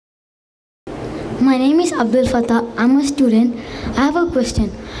My name is Abdul Fatah. I'm a student. I have a question.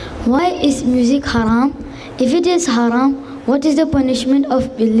 Why is music haram? If it is haram, what is the punishment of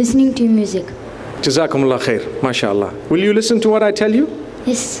listening to music? Jazakumullah khair. MashaAllah. Will you listen to what I tell you?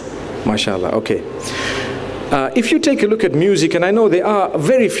 Yes. MashaAllah. Okay. If you take a look at music, and I know there are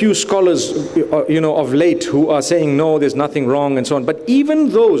very few scholars, of late who are saying, no, there's nothing wrong and so on. But even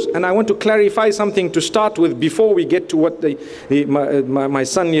those, and I want to clarify something to start with before we get to what my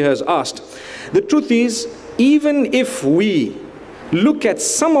son here has asked. The truth is, even if we look at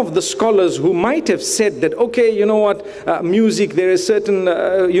some of the scholars who might have said that, okay, you know what, music, there is certain,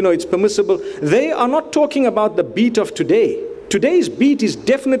 it's permissible. They are not talking about the beat of today. Today's beat is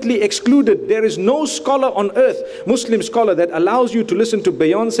definitely excluded. There is no scholar on earth, Muslim scholar, that allows you to listen to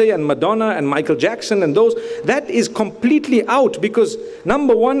Beyonce and Madonna and Michael Jackson and those. That is completely out because,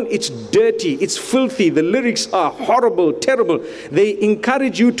 number one, it's dirty, it's filthy. The lyrics are horrible, terrible. They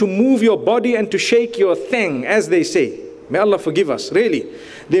encourage you to move your body and to shake your thing, as they say. May Allah forgive us, really.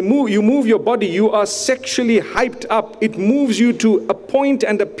 You move your body, you are sexually hyped up. It moves you to a point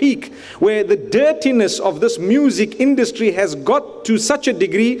and a peak where the dirtiness of this music industry has got to such a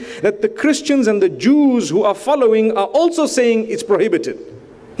degree that the Christians and the Jews who are following are also saying it's prohibited.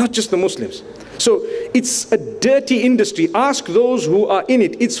 Not just the Muslims. So it's a dirty industry. Ask those who are in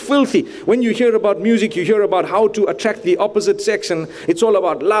it. It's filthy. When you hear about music, you hear about how to attract the opposite sex, and it's all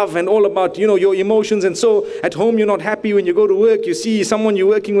about love and all about, your emotions. And so at home you're not happy. When you go to work, you see someone you're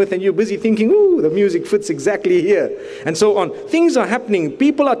working with and you're busy thinking, ooh, the music fits exactly here, and so on. Things are happening.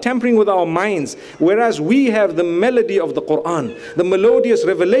 People are tampering with our minds, whereas we have the melody of the Quran, the melodious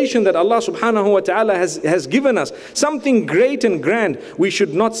revelation that Allah subhanahu wa ta'ala has given us. Something great and grand. We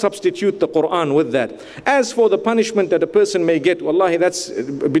should not substitute the Quran with that. As for the punishment that a person may get, wallahi, that's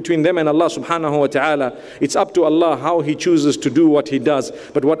between them and Allah subhanahu wa ta'ala. It's up to Allah how He chooses to do what He does.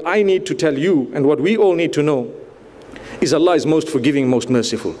 But what I need to tell you, and what we all need to know, is Allah is most forgiving, most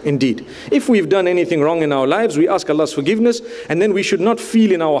merciful. Indeed. If we've done anything wrong in our lives, we ask Allah's forgiveness, and then we should not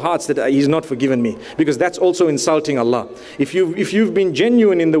feel in our hearts that He's not forgiven me, because that's also insulting Allah. If you've been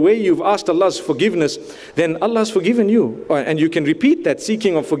genuine in the way you've asked Allah's forgiveness, then Allah's forgiven you. And you can repeat that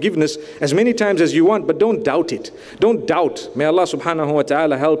seeking of forgiveness as many times as you want, but don't doubt it. Don't doubt. May Allah subhanahu wa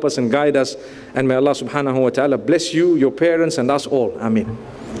ta'ala help us and guide us, and may Allah subhanahu wa ta'ala bless you, your parents, and us all. Ameen.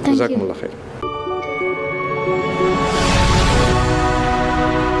 Thank you.